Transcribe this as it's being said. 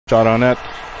Shot on net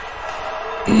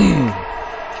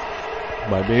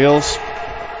by Bales.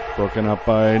 Broken up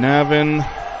by Navan.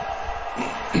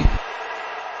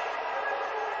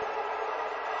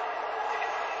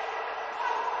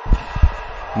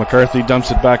 McCarthy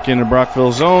dumps it back into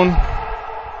Brockville zone.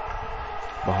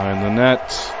 Behind the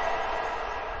net.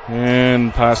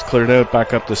 And pass cleared out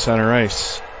back up to center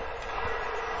ice.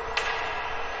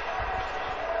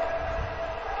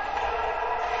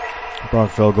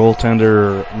 Brockville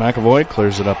goaltender McAvoy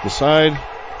clears it up the side.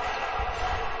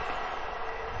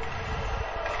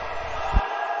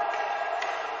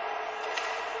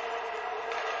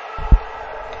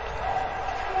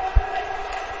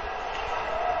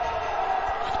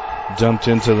 Dumped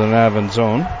into the Navan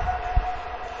zone.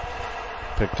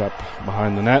 Picked up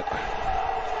behind the net.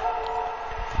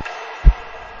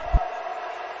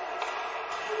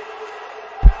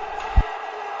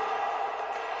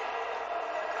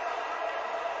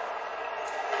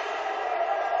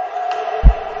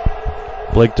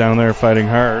 Blake down there fighting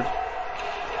hard.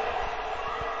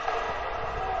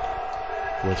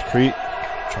 With Crete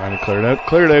trying to clear it out.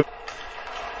 Cleared out.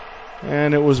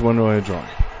 And it was one-way drawing.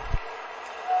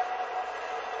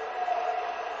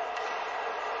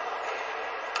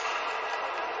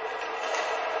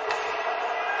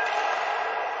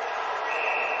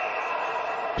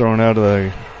 Thrown out of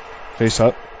the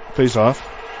face-off.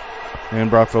 And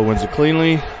Brockville wins it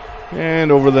cleanly.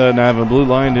 And over the Navan blue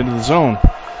line into the zone.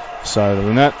 Side of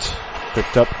the net.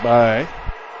 Picked up by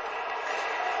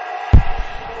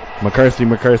McCarthy.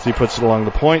 McCarthy puts it along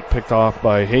the point. Picked off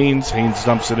by Haynes. Haynes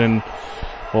dumps it in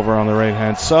over on the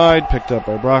right-hand side. Picked up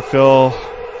by Brockville.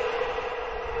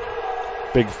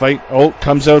 Big fight. Oh,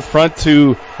 comes out front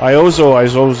to Iozo.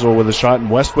 Iozo with a shot and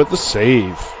West with the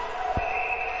save.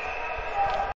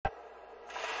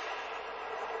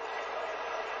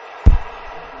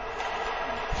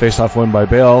 Face-off win by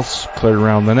Bales. Cleared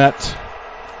around the net.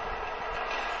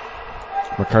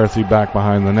 McCarthy back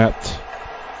behind the net.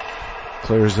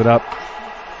 Clears it up.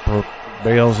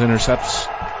 Bales intercepts.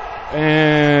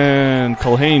 And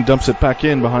Culhane dumps it back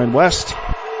in behind West.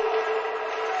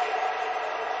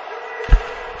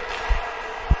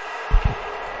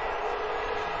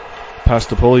 Pass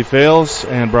to Pulley fails.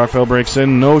 And Brockville breaks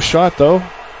in. No shot though.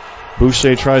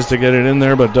 Boucher tries to get it in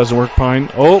there, but it doesn't work. Pine.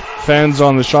 Oh, fans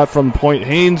on the shot from point.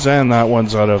 Haynes, and that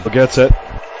one's out of. Gets it.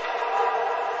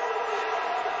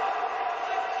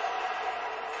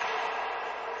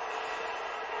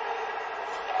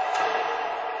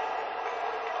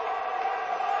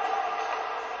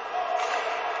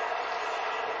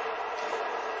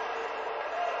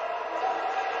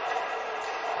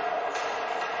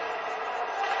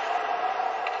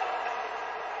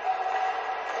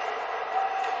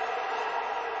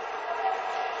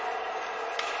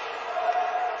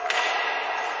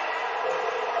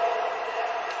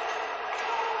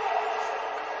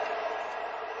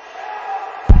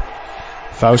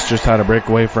 Faust just had a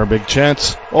breakaway for a big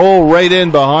chance. Oh, right in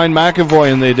behind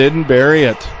McAvoy, and they didn't bury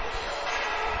it.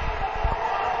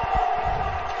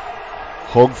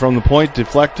 Hogue from the point,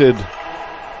 deflected.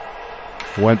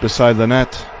 Went beside the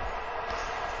net.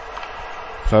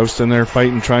 Faust in there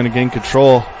fighting, trying to gain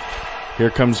control.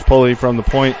 Here comes Pulley from the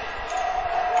point.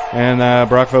 And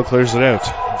Brockville clears it out.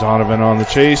 Donovan on the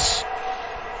chase.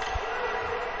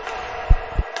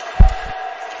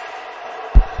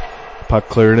 Puck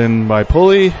cleared in by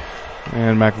Pulley,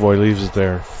 and McAvoy leaves it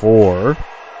there for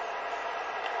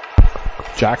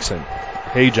Jackson.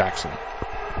 Hey, Jackson.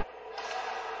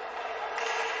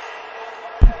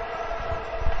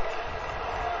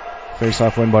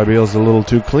 Face-off win by Beals a little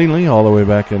too cleanly, all the way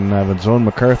back in Navan's zone.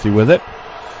 McCarthy with it.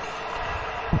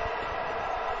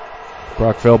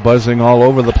 Brockville buzzing all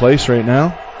over the place right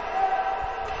now.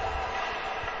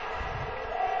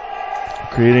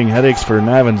 Creating headaches for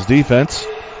Navan's defense.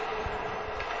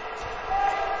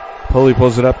 Pulley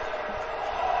pulls it up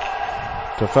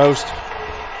to Faust.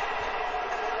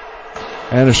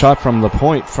 And a shot from the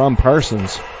point from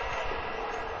Parsons.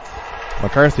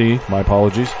 McCarthy, my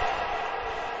apologies.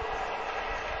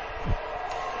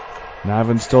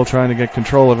 Navan still trying to get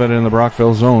control of it in the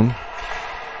Brockville zone.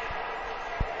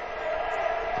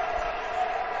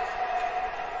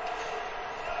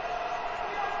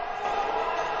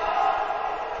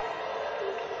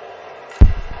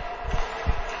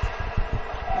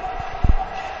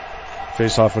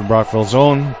 Face off in Brockville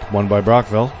zone, won by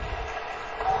Brockville.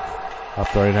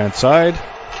 Up the right hand side.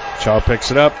 Chow picks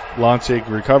it up. Lancic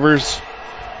recovers.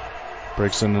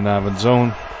 Breaks into Navan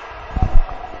zone.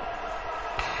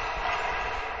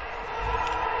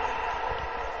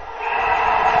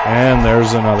 And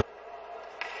there's another.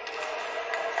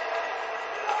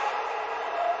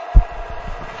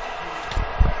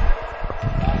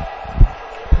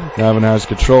 Navan has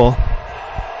control.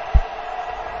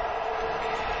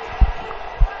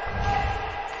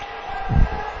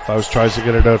 Faust tries to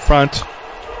get it out front.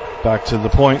 Back to the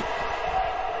point.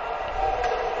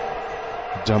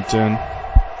 Dumped in.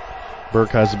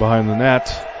 Burke has it behind the net.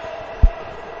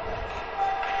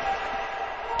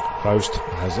 Faust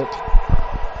has it.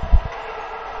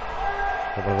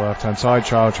 Over the left hand side.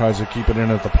 Chow tries to keep it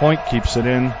in at the point. Keeps it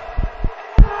in.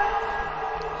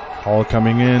 Hall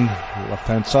coming in. Left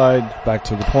hand side. Back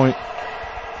to the point.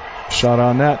 Shot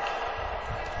on net.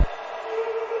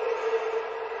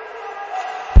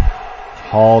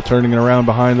 Hall turning it around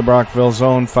behind the Brockville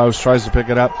zone. Faust tries to pick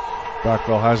it up.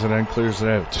 Brockville has it and clears it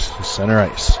out to center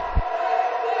ice.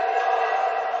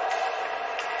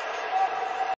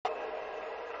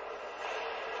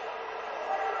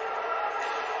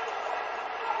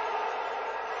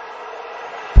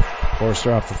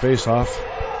 Forster off the face-off.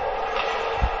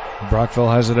 Brockville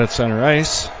has it at center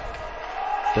ice.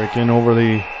 Break in over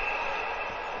the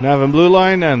Navan blue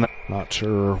line, and not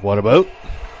sure what about.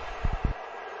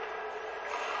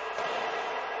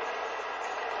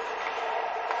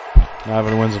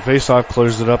 Navan wins the face-off,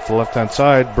 clears it up the left-hand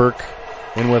side. Burke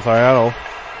in with Ayala.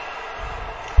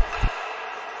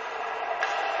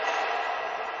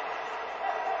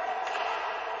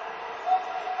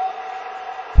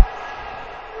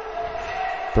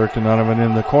 Burke and Navan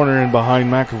in the corner and behind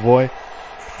McAvoy.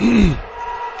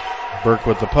 Burke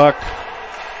with the puck.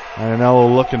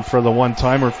 Iannello looking for the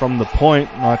one-timer from the point,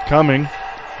 not coming.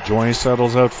 Dwayne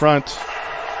settles out front.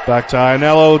 Back to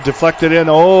Iannello, deflected in.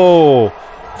 Oh!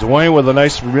 Dwayne with a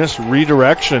nice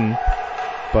redirection,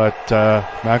 but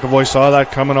McAvoy saw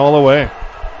that coming all the way.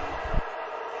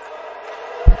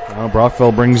 Now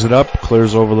Brockville brings it up,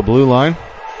 clears over the blue line.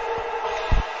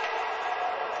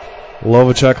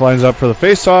 Lovacek lines up for the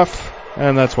face-off,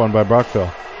 and that's won by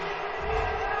Brockville.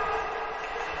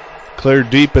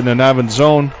 Cleared deep in the Navan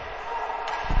zone.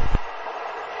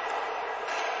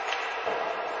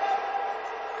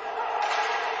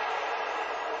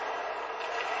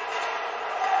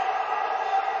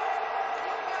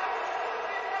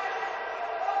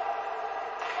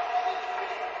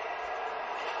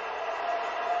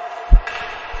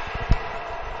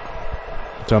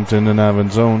 Dumped in the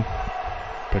Navan zone.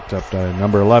 Picked up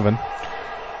number 11.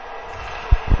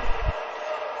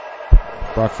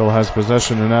 Brockville has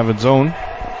possession in Navan zone.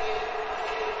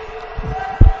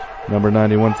 Number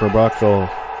 91 for Brockville,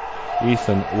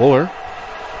 Ethan Wooler.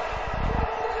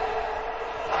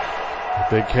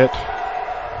 Big hit.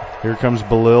 Here comes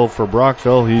Belil for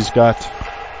Brockville. He's got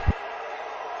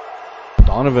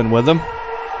Donovan with him.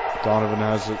 Donovan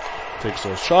has it, takes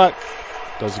a shot.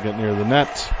 Doesn't get near the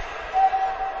net.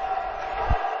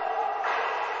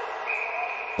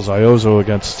 Iozo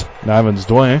against Navan's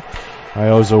Dwayne.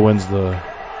 Iozo wins the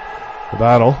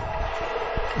battle.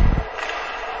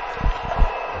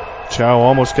 Chow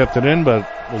almost kept it in, but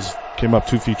came up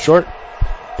 2 feet short.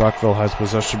 Brockville has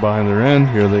possession behind their end.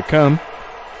 Here they come.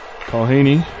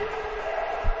 Culhaney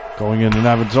going into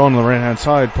Navan's zone on the right-hand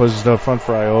side. Pushes it out front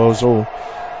for Iozo.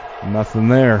 Nothing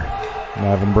there.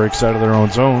 Navan breaks out of their own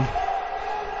zone.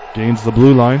 Gains the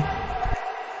blue line.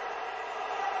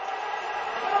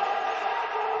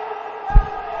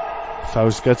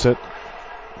 Faust gets it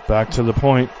back to the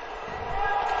point.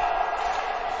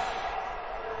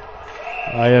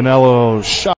 Iannello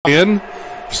shot in,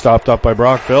 stopped up by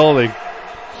Brockville. They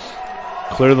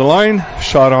clear the line.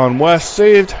 Shot on West,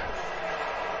 saved.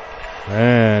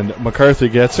 And McCarthy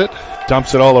gets it,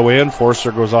 dumps it all the way in.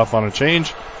 Forster goes off on a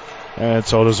change, and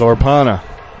so does Orpana.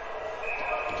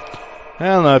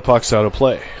 And that puck's out of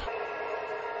play.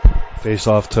 Face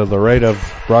off to the right of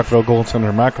Brockville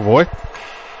goaltender McAvoy.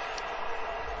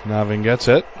 Navan gets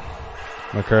it.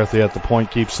 McCarthy at the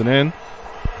point keeps it in.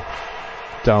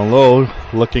 Down low,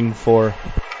 looking for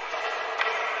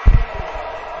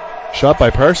shot by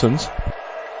Parsons.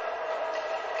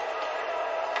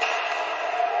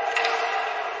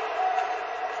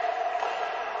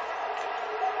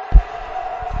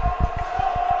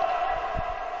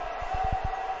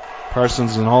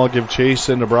 Parsons and Hall give chase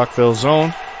into Brockville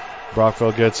zone.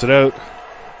 Brockville gets it out.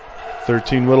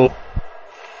 13 Whittle.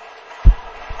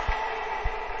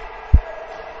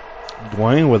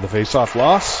 Dwayne with the face-off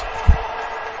loss.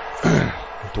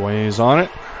 Dwayne is on it.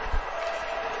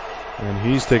 And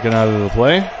he's taken out of the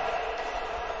play.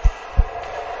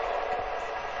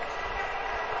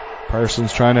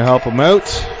 Parsons trying to help him out.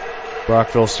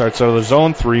 Brockville starts out of the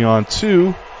zone.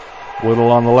 3-on-2.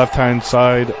 Whittle on the left-hand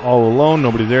side all alone.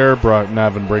 Nobody there.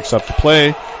 Navan breaks up the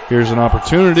play. Here's an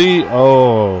opportunity.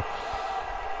 Oh.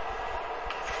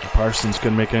 Parsons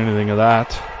couldn't make anything of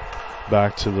that.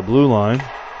 Back to the blue line.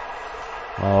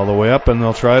 All the way up, and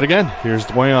they'll try it again. Here's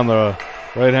Dwayne on the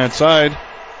right-hand side.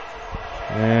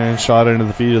 And shot into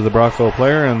the feet of the Brockville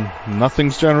player, and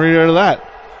nothing's generated out of that.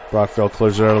 Brockville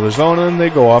clears it out of their zone, and they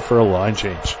go off for a line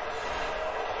change.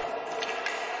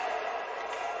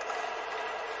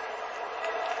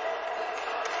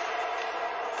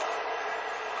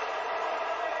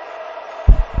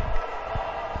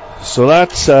 So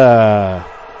that's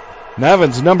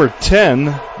Navan's number 10.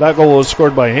 That goal was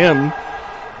scored by him.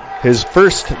 His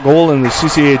first goal in the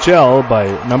CCHL by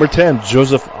number 10,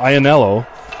 Joseph Ianello.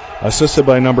 Assisted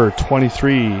by number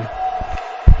 23,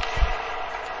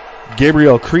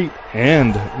 Gabriel Crete,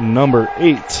 and number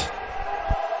 8,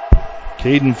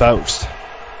 Caden Faust.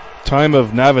 Time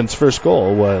of Navan's first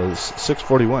goal was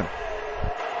 6:41.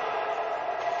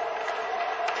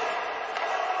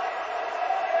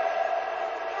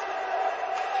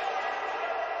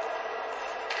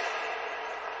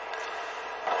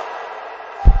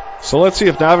 So let's see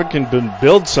if Navan can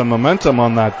build some momentum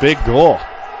on that big goal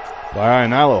by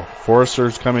Ianello.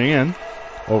 Forrester's coming in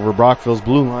over Brockville's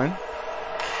blue line.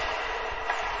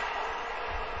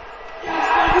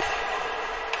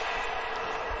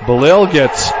 Belil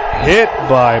gets hit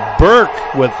by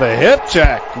Burke with the hip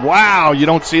check. Wow, you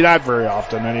don't see that very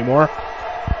often anymore.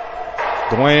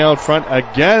 Dwayne out front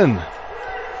again.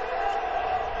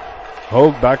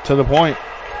 Hogue back to the point.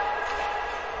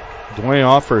 Dwayne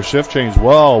off for a shift change.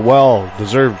 Well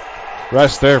deserved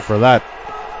rest there for that.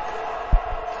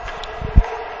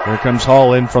 Here comes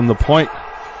Hall in from the point.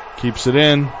 Keeps it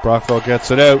in. Brockville gets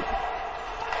it out.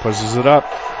 Pushes it up.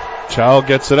 Chow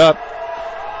gets it up.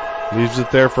 Leaves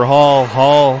it there for Hall.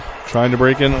 Hall trying to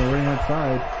break in on the right-hand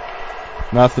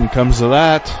side. Nothing comes of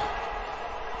that.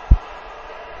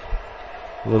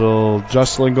 Little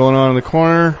jostling going on in the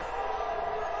corner.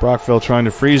 Brockville trying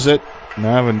to freeze it.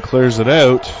 Navan clears it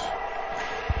out.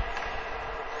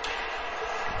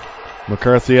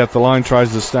 McCarthy at the line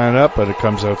tries to stand up, but it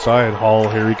comes outside. Hall,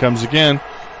 here he comes again.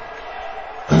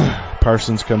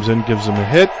 Parsons comes in, gives him a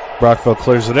hit. Brockville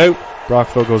clears it out.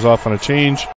 Brockville goes off on a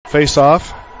change. Face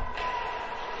off.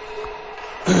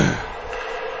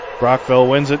 Brockville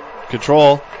wins it.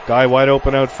 Control. Guy wide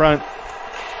open out front.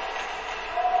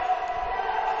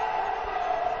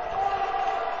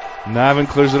 Navan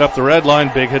clears it up the red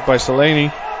line. Big hit by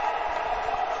Selaney.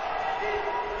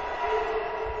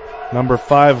 Number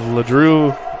 5,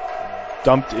 Ledrew,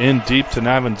 dumped in deep to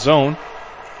Navan's zone.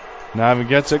 Navan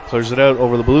gets it, clears it out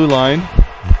over the blue line.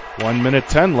 1 minute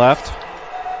 10 left.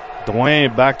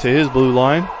 Dwayne back to his blue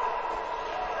line.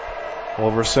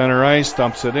 Over center ice,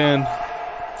 dumps it in.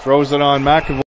 Throws it on McAvoy.